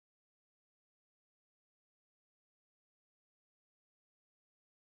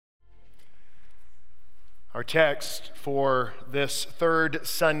Our text for this third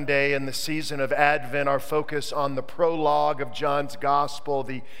Sunday in the season of Advent, our focus on the prologue of John's Gospel,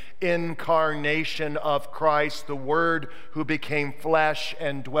 the incarnation of Christ, the Word who became flesh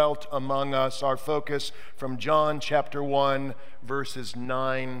and dwelt among us. Our focus from John chapter 1, verses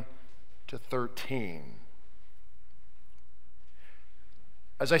 9 to 13.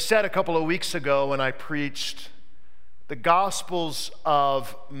 As I said a couple of weeks ago when I preached, the Gospels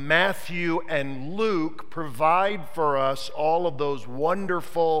of Matthew and Luke provide for us all of those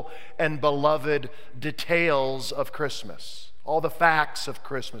wonderful and beloved details of Christmas, all the facts of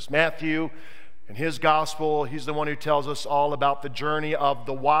Christmas. Matthew, in his Gospel, he's the one who tells us all about the journey of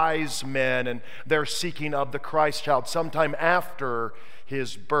the wise men and their seeking of the Christ child sometime after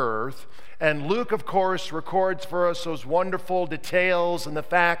his birth. And Luke, of course, records for us those wonderful details and the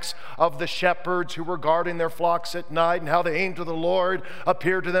facts of the shepherds who were guarding their flocks at night and how the angel of the Lord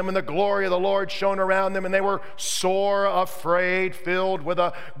appeared to them and the glory of the Lord shone around them and they were sore afraid, filled with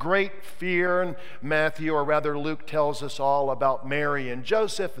a great fear. And Matthew, or rather Luke, tells us all about Mary and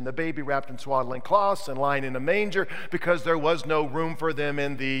Joseph and the baby wrapped in swaddling cloths and lying in a manger because there was no room for them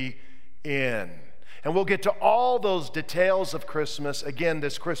in the inn. And we'll get to all those details of Christmas again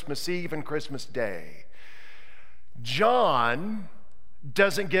this Christmas Eve and Christmas Day. John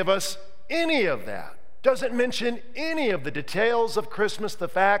doesn't give us any of that, doesn't mention any of the details of Christmas, the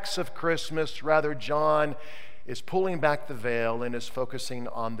facts of Christmas. Rather, John is pulling back the veil and is focusing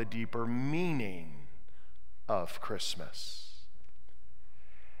on the deeper meaning of Christmas.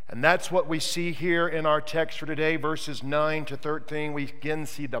 And that's what we see here in our text for today, verses 9 to 13. We again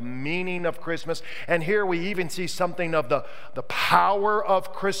see the meaning of Christmas. And here we even see something of the power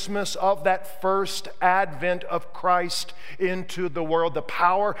of Christmas, of that first advent of Christ into the world, the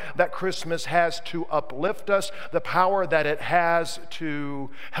power that Christmas has to uplift us, the power that it has to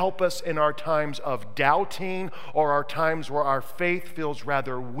help us in our times of doubting or our times where our faith feels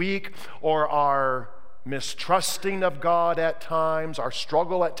rather weak or our mistrusting of God at times, our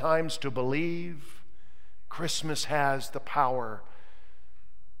struggle at times to believe. Christmas has the power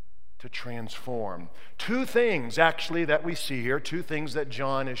to transform. Two things actually that we see here, two things that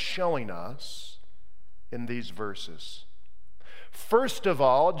John is showing us in these verses. First of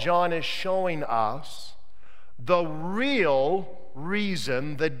all, John is showing us the real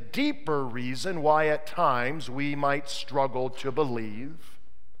reason, the deeper reason why at times we might struggle to believe.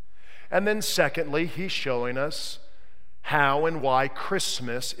 And then secondly, he's showing us how and why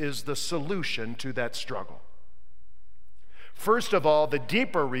Christmas is the solution to that struggle. First of all, the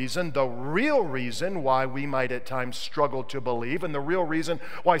deeper reason, the real reason why we might at times struggle to believe, and the real reason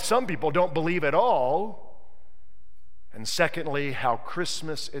why some people don't believe at all. And secondly, how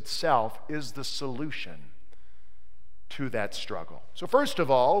Christmas itself is the solution to that struggle. So first of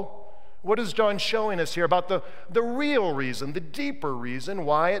all, what is John showing us here about the real reason, the deeper reason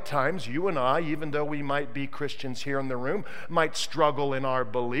why at times you and I, even though we might be Christians here in the room, might struggle in our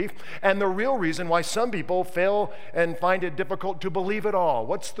belief, and the real reason why some people fail and find it difficult to believe at all.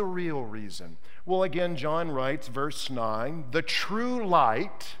 What's the real reason? Well, again, John writes, verse 9, the true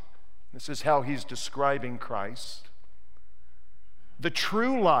light, this is how he's describing Christ, the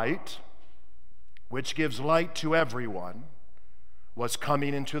true light, which gives light to everyone, was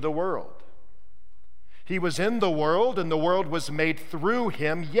coming into the world. He was in the world, and the world was made through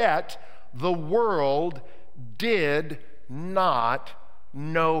him, yet the world did not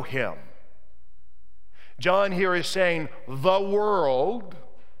know him. John here is saying the world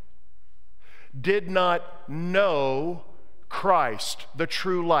did not know Christ, the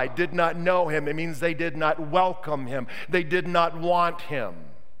true light, did not know him. It means they did not welcome him. They did not want him.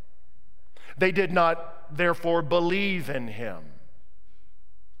 They did not, therefore, believe in him.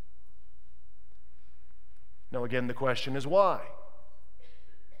 Now, again, the question is why?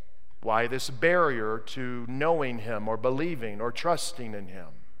 Why this barrier to knowing him or believing or trusting in him?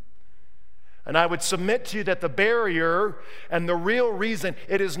 And I would submit to you that the barrier and the real reason,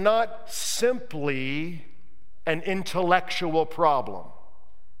 it is not simply an intellectual problem.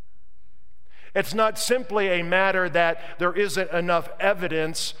 It's not simply a matter that there isn't enough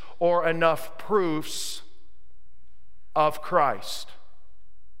evidence or enough proofs of Christ.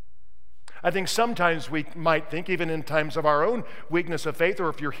 I think sometimes we might think, even in times of our own weakness of faith, or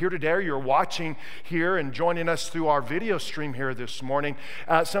if you're here today or you're watching here and joining us through our video stream here this morning,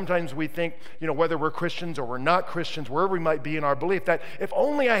 sometimes we think, whether we're Christians or we're not Christians, wherever we might be in our belief, that if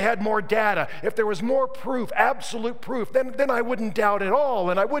only I had more data, if there was more proof, absolute proof, then I wouldn't doubt at all,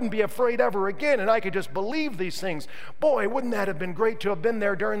 and I wouldn't be afraid ever again, and I could just believe these things. Boy, wouldn't that have been great to have been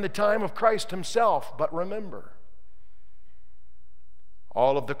there during the time of Christ himself? But remember,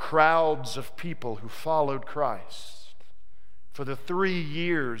 all of the crowds of people who followed Christ for the 3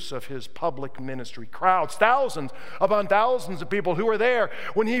 years of his public ministry. Crowds, thousands upon thousands of people who were there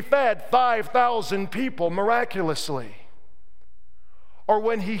when he fed 5,000 people miraculously, or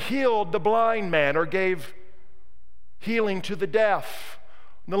when he healed the blind man, or gave healing to the deaf,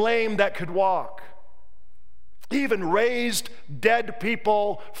 the lame that could walk, even raised dead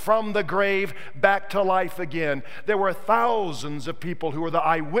people from the grave back to life again. There were thousands of people who were the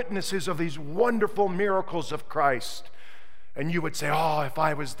eyewitnesses of these wonderful miracles of Christ. And you would say, oh, if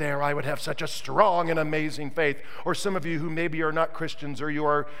I was there, I would have such a strong and amazing faith. Or some of you who maybe are not Christians, or you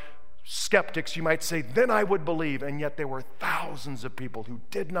are skeptics, you might say, then I would believe. And yet there were thousands of people who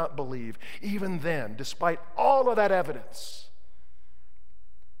did not believe, even then, despite all of that evidence.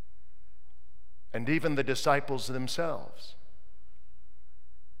 And even the disciples themselves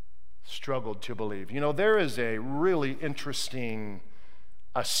struggled to believe. You know, there is a really interesting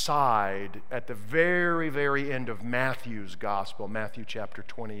aside at the very, very end of Matthew's gospel, Matthew chapter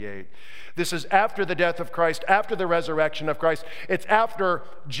 28. This is after the death of Christ, after the resurrection of Christ. It's after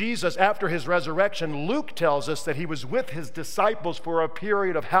Jesus, after his resurrection. Luke tells us that he was with his disciples for a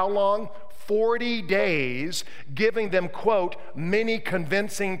period of how long? 40 days, giving them, quote, many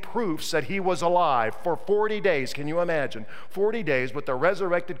convincing proofs that he was alive. For 40 days, can you imagine? 40 days with the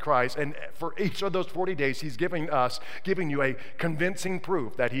resurrected Christ, and for each of those 40 days, he's giving you a convincing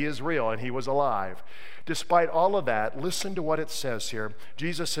proof that he is real and he was alive. Despite all of that, listen to what it says here.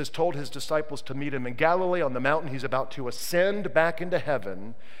 Jesus has told his disciples to meet him in Galilee on the mountain. He's about to ascend back into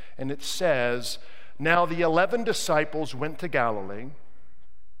heaven, and it says, now the 11 disciples went to Galilee,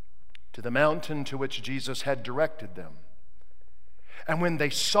 to the mountain to which Jesus had directed them. And when they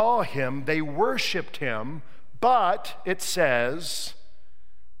saw him, they worshiped him, but, it says,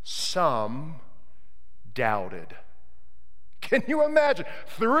 some doubted. Can you imagine?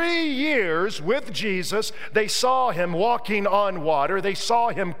 3 years with Jesus, they saw him walking on water. They saw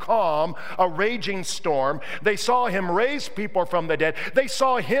him calm a raging storm. They saw him raise people from the dead. They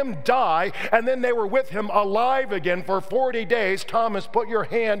saw him die, and then they were with him alive again for 40 days. Thomas, put your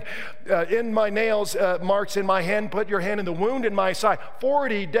hand in my nails, marks in my hand. Put your hand in the wound in my side.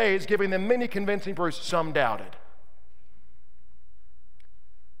 40 days, giving them many convincing proofs. Some doubted.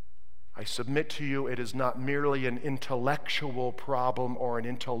 I submit to you, it is not merely an intellectual problem or an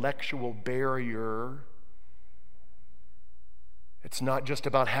intellectual barrier. It's not just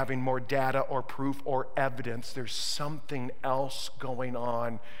about having more data or proof or evidence. There's something else going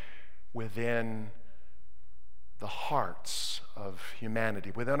on within the hearts of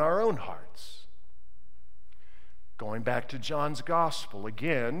humanity, within our own hearts. Going back to John's gospel,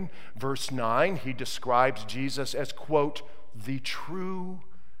 again, verse 9, he describes Jesus as, quote, the true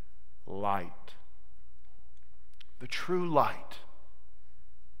light. The true light.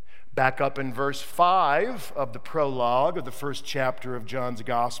 Back up in verse 5 of the prologue of the first chapter of John's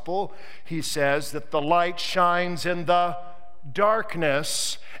gospel, he says that the light shines in the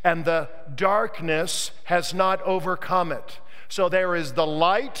darkness, and the darkness has not overcome it. So there is the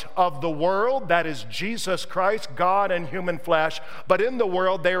light of the world, that is Jesus Christ, God in human flesh, but in the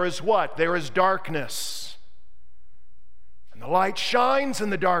world there is what? There is darkness. The light shines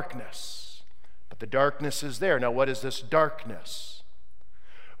in the darkness, but the darkness is there. Now, what is this darkness?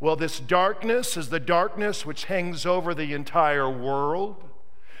 Well, this darkness is the darkness which hangs over the entire world.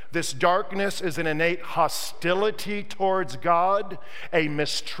 This darkness is an innate hostility towards God, a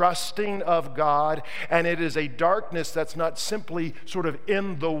mistrusting of God, and it is a darkness that's not simply sort of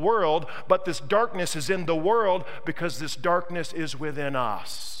in the world, but this darkness is in the world because this darkness is within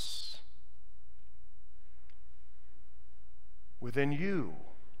us. Within you,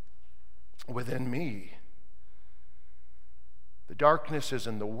 within me. The darkness is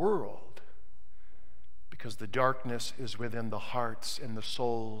in the world because the darkness is within the hearts and the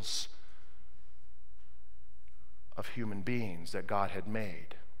souls of human beings that God had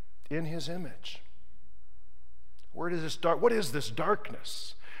made in his image. What is this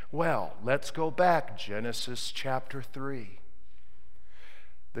darkness? Well, let's go back, Genesis chapter 3.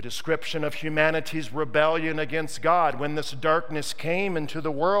 The description of humanity's rebellion against God when this darkness came into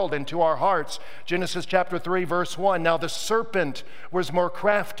the world, into our hearts. Genesis chapter 3, verse 1. Now the serpent was more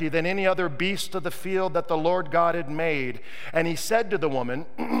crafty than any other beast of the field that the Lord God had made. And he said to the woman,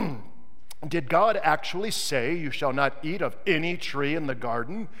 did God actually say, you shall not eat of any tree in the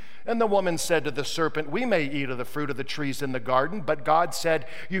garden? And the woman said to the serpent, we may eat of the fruit of the trees in the garden, but God said,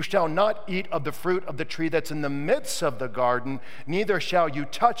 you shall not eat of the fruit of the tree that's in the midst of the garden, neither shall you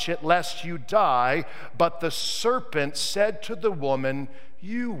touch it, lest you die. But the serpent said to the woman,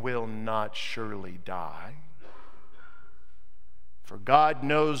 you will not surely die. For God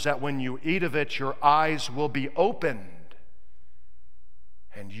knows that when you eat of it, your eyes will be opened,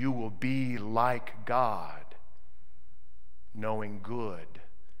 and you will be like God, knowing good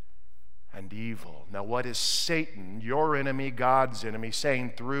and evil. Now, what is Satan, your enemy, God's enemy,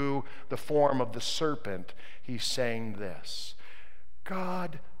 saying through the form of the serpent? He's saying this: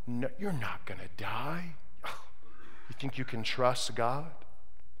 God, no, you're not going to die. You think you can trust God?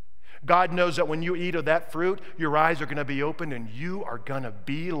 God knows that when you eat of that fruit, your eyes are going to be opened and you are going to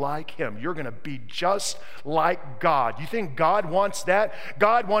be like Him. You're going to be just like God. You think God wants that?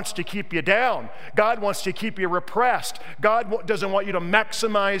 God wants to keep you down. God wants to keep you repressed. God doesn't want you to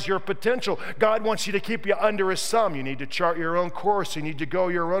maximize your potential. God wants you to keep you under His thumb. You need to chart your own course. You need to go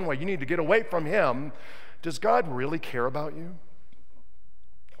your own way. You need to get away from Him. Does God really care about you?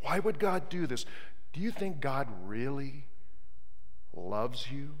 Why would God do this? Do you think God really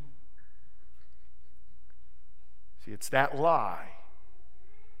loves you? See, it's that lie,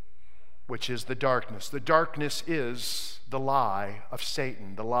 which is the darkness. The darkness is the lie of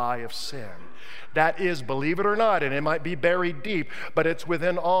Satan, the lie of sin. That is, believe it or not, and it might be buried deep, but it's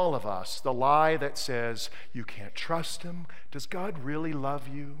within all of us, the lie that says you can't trust Him. Does God really love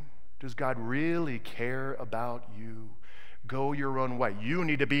you? Does God really care about you? Go your own way. You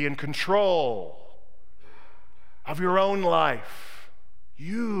need to be in control of your own life.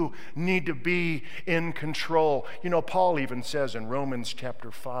 You need to be in control. You know, Paul even says in Romans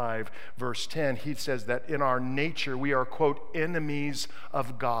chapter 5, verse 10, he says that in our nature we are, quote, enemies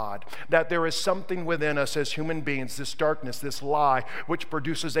of God. That there is something within us as human beings, this darkness, this lie, which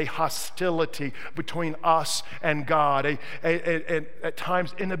produces a hostility between us and God, at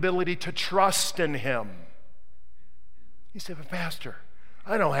times inability to trust in Him. He said, but Pastor,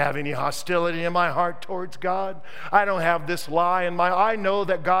 I don't have any hostility in my heart towards God. I don't have this lie in my... I know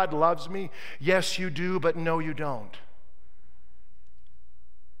that God loves me. Yes, you do, but no, you don't.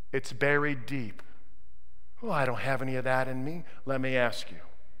 It's buried deep. Well, I don't have any of that in me. Let me ask you,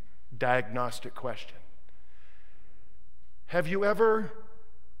 diagnostic question. Have you ever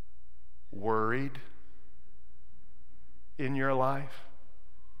worried in your life?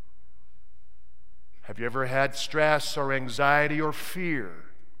 Have you ever had stress or anxiety or fear?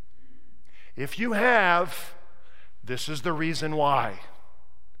 If you have, this is the reason why.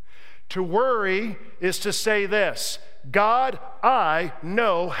 To worry is to say this: God, I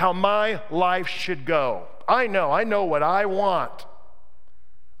know how my life should go. I know what I want.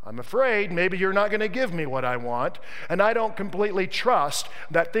 I'm afraid maybe you're not going to give me what I want, and I don't completely trust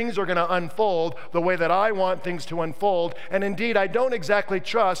that things are going to unfold the way that I want things to unfold, and indeed I don't exactly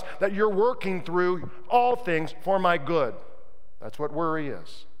trust that you're working through all things for my good. That's what worry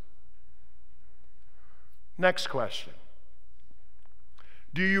is. Next question.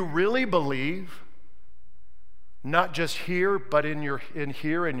 Do you really believe, not just here, but in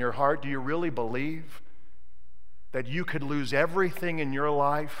your heart, do you really believe that you could lose everything in your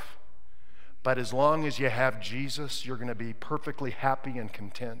life, but as long as you have Jesus, you're going to be perfectly happy and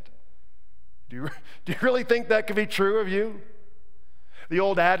content? Do you really think that could be true of you? The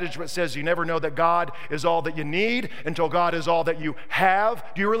old adage that says you never know that God is all that you need until God is all that you have.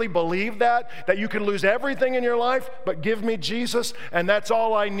 Do you really believe that? That you can lose everything in your life, but give me Jesus, and that's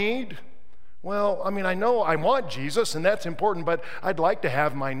all I need? Well, I mean, I know I want Jesus, and that's important, but I'd like to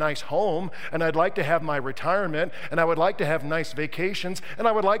have my nice home, and I'd like to have my retirement, and I would like to have nice vacations, and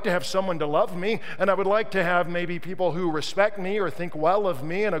I would like to have someone to love me, and I would like to have maybe people who respect me or think well of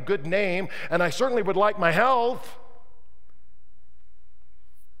me and a good name, and I certainly would like my health.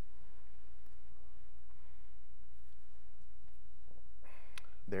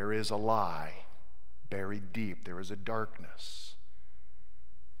 There is a lie buried deep. There is a darkness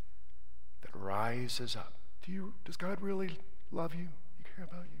that rises up. Does God really love you? You care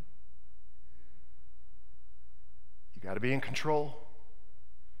about you? You got to be in control.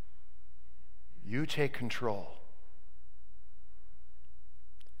 You take control.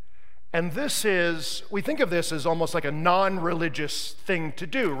 And we think of this as almost like a non-religious thing to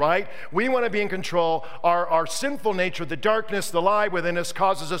do, right? We want to be in control. Our sinful nature, the darkness, the lie within us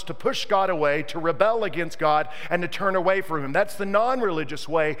causes us to push God away, to rebel against God, and to turn away from Him. That's the non-religious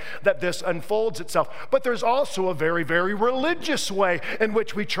way that this unfolds itself. But there's also a very, very religious way in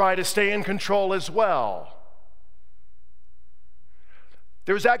which we try to stay in control as well.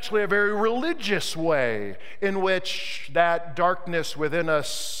 There's actually a very religious way in which that darkness within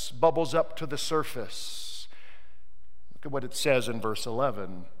us bubbles up to the surface. Look at what it says in verse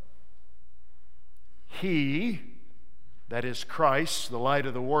 11. He, that is Christ, the light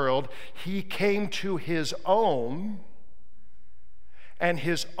of the world, He came to His own, and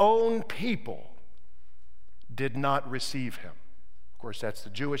His own people did not receive Him. course, that's the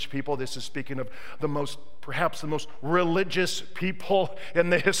Jewish people. This is speaking of perhaps the most religious people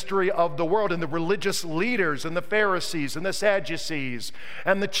in the history of the world, and the religious leaders, and the Pharisees, and the Sadducees,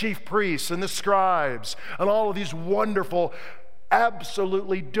 and the chief priests, and the scribes, and all of these wonderful,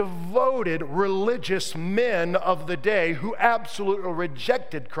 absolutely devoted religious men of the day who absolutely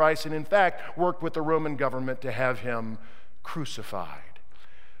rejected Christ and, in fact, worked with the Roman government to have him crucified.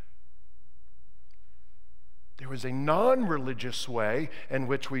 There was a non-religious way in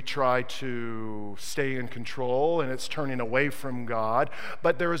which we try to stay in control, and it's turning away from God.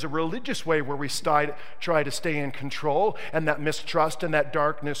 But there is a religious way where we try to stay in control, and that mistrust and that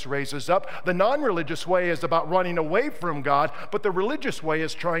darkness raises up. The non-religious way is about running away from God, but the religious way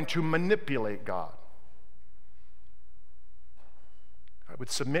is trying to manipulate God. I would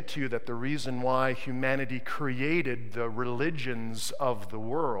submit to you that the reason why humanity created the religions of the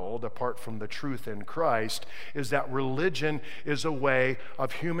world, apart from the truth in Christ, is that religion is a way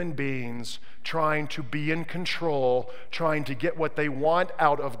of human beings trying to be in control, trying to get what they want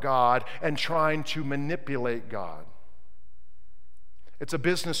out of God, and trying to manipulate God. It's a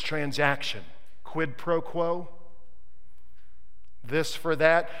business transaction. Quid pro quo. This for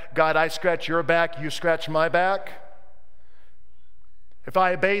that. God, I scratch your back, you scratch my back. If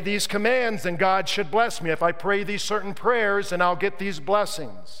I obey these commands, then God should bless me. If I pray these certain prayers, then I'll get these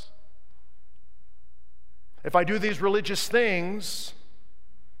blessings. If I do these religious things.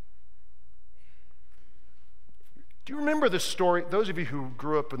 Do you remember the story? Those of you who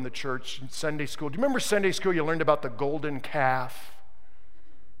grew up in the church in Sunday school, do you remember Sunday school you learned about the golden calf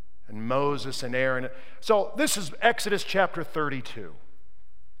and Moses and Aaron? So this is Exodus chapter 32.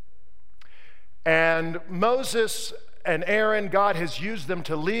 And Moses and Aaron, God has used them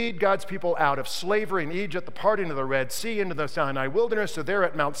to lead God's people out of slavery in Egypt, the parting of the Red Sea, into the Sinai wilderness. So they're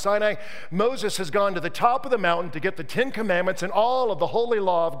at Mount Sinai. Moses has gone to the top of the mountain to get the 10 Commandments and all of the holy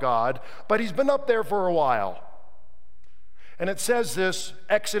law of God, but he's been up there for a while. And it says this,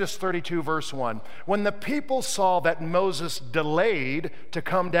 Exodus 32, verse 1. When the people saw that Moses delayed to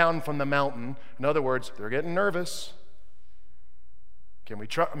come down from the mountain, in other words, they're getting nervous. Can we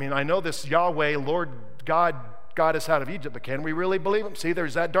trust? I know this Yahweh, Lord God, got us out of Egypt, but can we really believe him? See,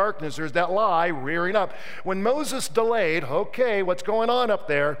 there's that darkness, there's that lie rearing up. When Moses delayed, okay, what's going on up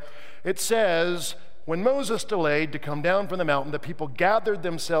there? It says, when Moses delayed to come down from the mountain, the people gathered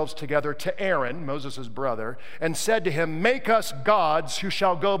themselves together to Aaron, Moses' brother, and said to him, make us gods who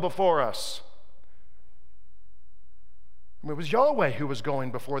shall go before us. It was Yahweh who was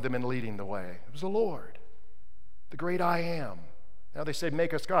going before them and leading the way. It was the Lord, the great I am. Now they say,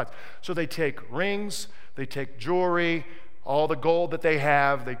 make us gods. So they take rings, they take jewelry, all the gold that they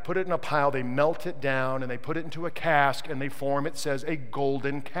have, they put it in a pile, they melt it down, and they put it into a cask, and they form, it says, a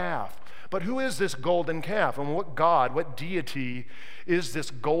golden calf. But who is this golden calf? And what God, what deity is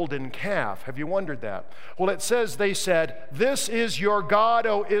this golden calf? Have you wondered that? Well, it says, they said, this is your God,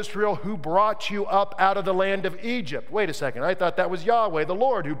 O Israel, who brought you up out of the land of Egypt. Wait a second, I thought that was Yahweh, the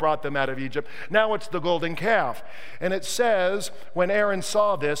Lord, who brought them out of Egypt. Now it's the golden calf. And it says, when Aaron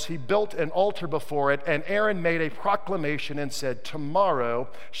saw this, he built an altar before it, and Aaron made a proclamation and said, tomorrow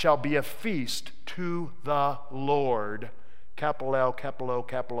shall be a feast to the Lord. Capital L, capital O,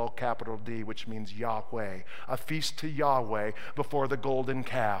 capital O, capital D, which means Yahweh. A feast to Yahweh before the golden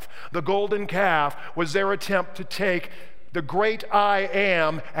calf. The golden calf was their attempt to take the great I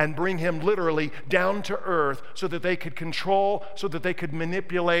am and bring him literally down to earth so that they could control, so that they could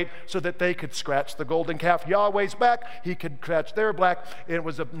manipulate, so that they could scratch the golden calf. Yahweh's back, he could scratch their back. It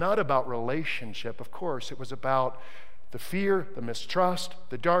was not about relationship, of course. It was about the fear, the mistrust,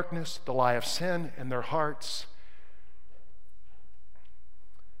 the darkness, the lie of sin in their hearts,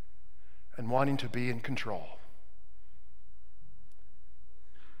 and wanting to be in control.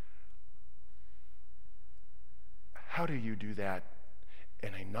 How do you do that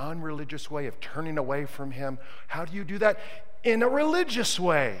in a non-religious way of turning away from him? How do you do that in a religious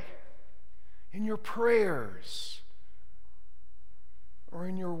way? In your prayers or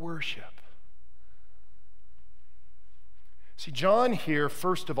in your worship? See, John here,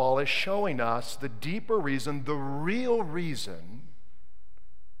 first of all, is showing us the deeper reason, the real reason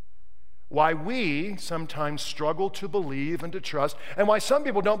why we sometimes struggle to believe and to trust, and why some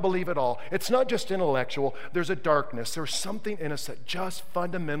people don't believe at all. It's not just intellectual. There's a darkness. There's something in us that just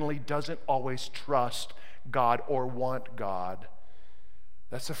fundamentally doesn't always trust God or want God.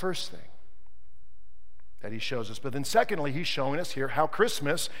 That's the first thing that he shows us. But then secondly, he's showing us here how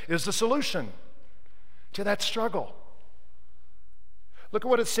Christmas is the solution to that struggle. Look at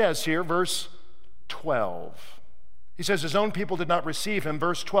what it says here, verse 12. He says his own people did not receive him.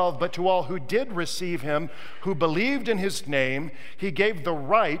 Verse 12, but to all who did receive him, who believed in his name, he gave the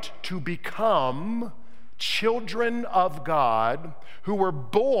right to become children of God, who were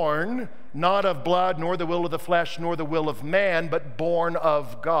born not of blood, nor the will of the flesh, nor the will of man, but born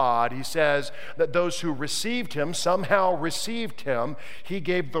of God. He says that those who received him, somehow received him, he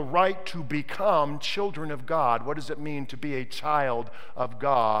gave the right to become children of God. What does it mean to be a child of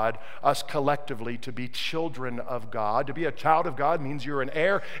God? Us collectively to be children of God. To be a child of God means you're an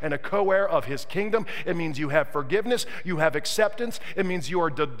heir and a co-heir of his kingdom. It means you have forgiveness, you have acceptance. It means you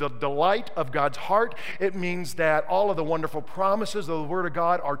are the delight of God's heart. It means that all of the wonderful promises of the Word of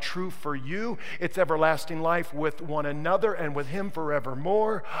God are true for you. It's everlasting life with one another and with him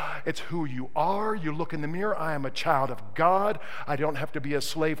forevermore. It's who you are. You look in the mirror, I am a child of God. I don't have to be a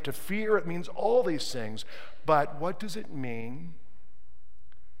slave to fear. It means all these things. But what does it mean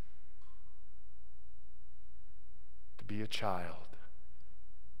to be a child?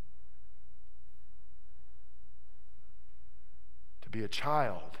 To be a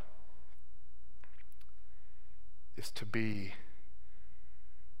child is to be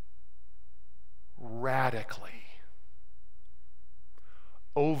radically,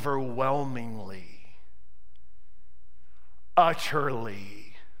 overwhelmingly,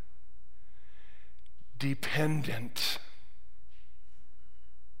 utterly dependent,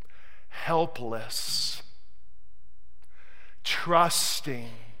 helpless, trusting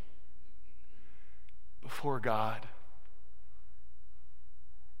before God.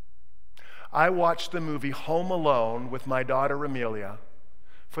 I watched the movie Home Alone with my daughter Amelia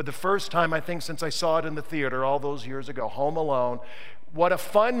for the first time, I think, since I saw it in the theater all those years ago. Home Alone. What a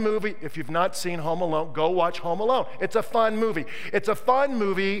fun movie. If you've not seen Home Alone, go watch Home Alone. It's a fun movie. It's a fun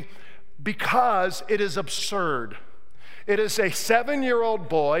movie because it is absurd. It is a 7-year-old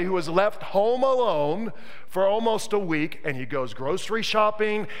boy who is left home alone for almost a week, and he goes grocery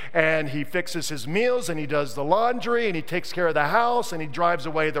shopping, and he fixes his meals, and he does the laundry, and he takes care of the house, and he drives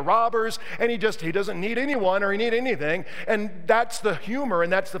away the robbers, and he doesn't need anyone or he need anything. And that's the humor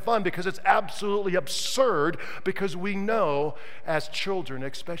and that's the fun, because it's absolutely absurd, because we know as children,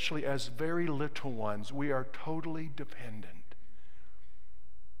 especially as very little ones, we are totally dependent.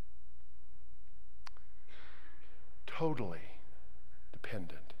 Totally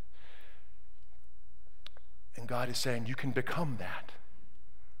dependent. And God is saying, you can become that.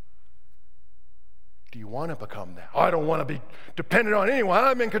 Do you want to become that? Oh, I don't want to be dependent on anyone.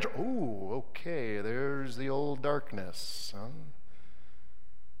 I'm in control. Ooh, okay, there's the old darkness. Huh?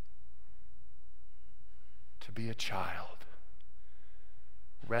 To be a child,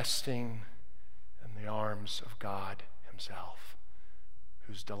 resting in the arms of God himself,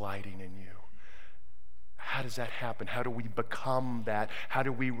 who's delighting in you. How does that happen? How do we become that? How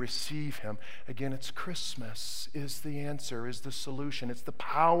do we receive him? Again, it's Christmas is the answer, is the solution. It's the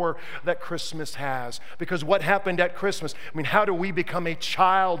power that Christmas has. Because what happened at Christmas? I mean, how do we become a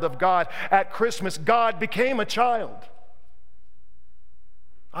child of God? At Christmas, God became a child.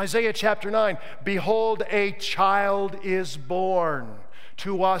 Isaiah chapter 9, behold, a child is born.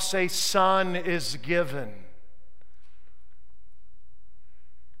 To us a son is given.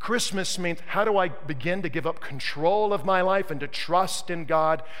 Christmas means, how do I begin to give up control of my life and to trust in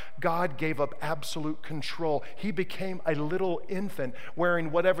God? God gave up absolute control. He became a little infant wearing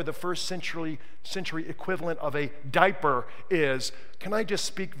whatever the first century equivalent of a diaper is. Can I just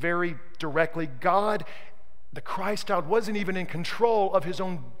speak very directly? God, the Christ child, wasn't even in control of his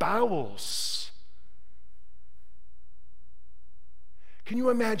own bowels. Can you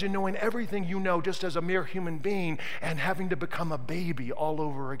imagine knowing everything you know just as a mere human being and having to become a baby all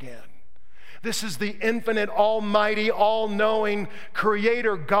over again? This is the infinite, almighty, all-knowing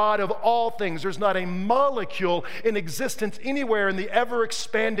creator God of all things. There's not a molecule in existence anywhere in the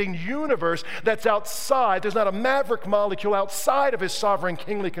ever-expanding universe that's outside. There's not a maverick molecule outside of his sovereign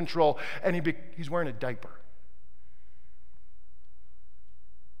kingly control. And he's wearing a diaper.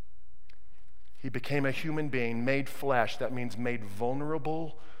 He became a human being, made flesh. That means made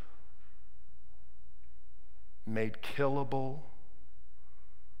vulnerable, made killable,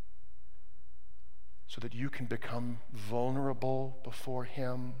 so that you can become vulnerable before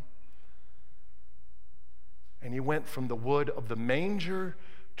him. And he went from the wood of the manger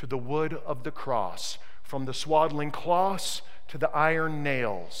to the wood of the cross, from the swaddling cloths to the iron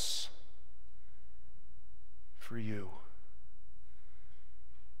nails for you.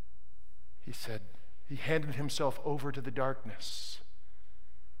 He said, he handed himself over to the darkness.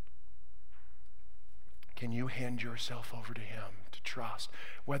 Can you hand yourself over to him to trust?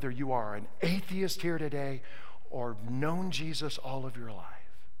 Whether you are an atheist here today or known Jesus all of your life.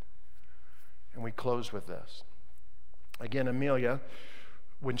 And we close with this. Again, Amelia,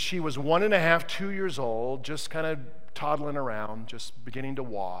 when she was 1.5, 2 years old, just kind of toddling around, just beginning to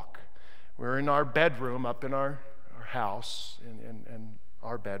walk. We were in our bedroom up in our house, in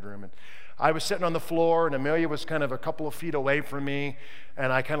our bedroom. And I was sitting on the floor, and Amelia was kind of a couple of feet away from me,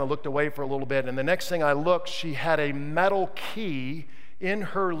 and I kind of looked away for a little bit. And the next thing I looked, she had a metal key in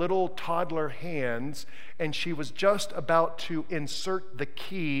her little toddler hands, and she was just about to insert the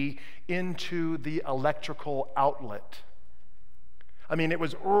key into the electrical outlet. I mean, it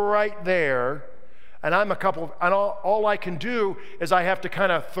was right there, and all I can do is I have to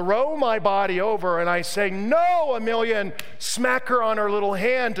kind of throw my body over, and I say, "No, Amelia," and smack her on her little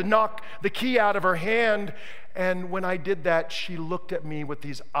hand to knock the key out of her hand. And when I did that, she looked at me with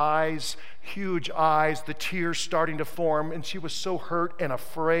these eyes, huge eyes, the tears starting to form, and she was so hurt and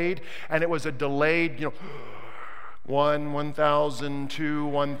afraid, and it was a delayed, 1, 1,000, 2,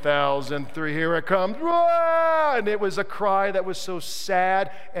 1,000, 3, here it comes. And it was a cry that was so sad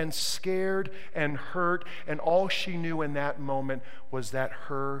and scared and hurt, and all she knew in that moment was that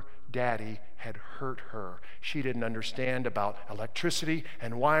her daddy had hurt her. She didn't understand about electricity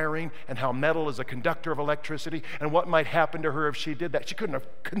and wiring and how metal is a conductor of electricity and what might happen to her if she did that. She couldn't have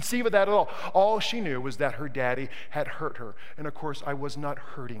conceived of that at all. All she knew was that her daddy had hurt her. And of course, I was not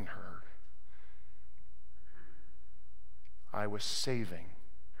hurting her. I was saving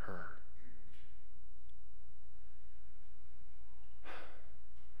her.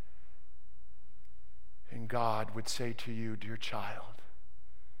 And God would say to you, dear child,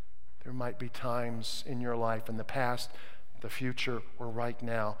 there might be times in your life, in the past, the future, or right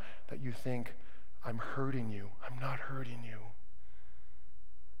now, that you think, I'm hurting you. I'm not hurting you.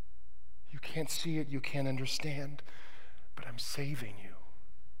 You can't see it, you can't understand, but I'm saving you.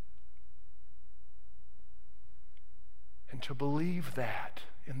 And to believe that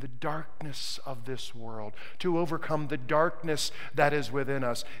in the darkness of this world, to overcome the darkness that is within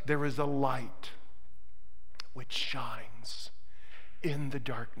us, there is a light which shines in the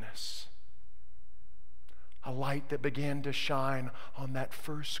darkness. A light that began to shine on that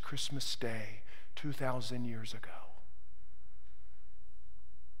first Christmas day 2,000 years ago.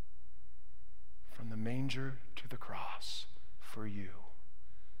 From the manger to the cross for you.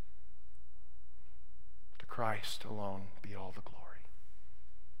 To Christ alone be all the glory.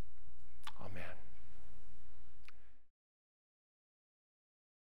 Amen.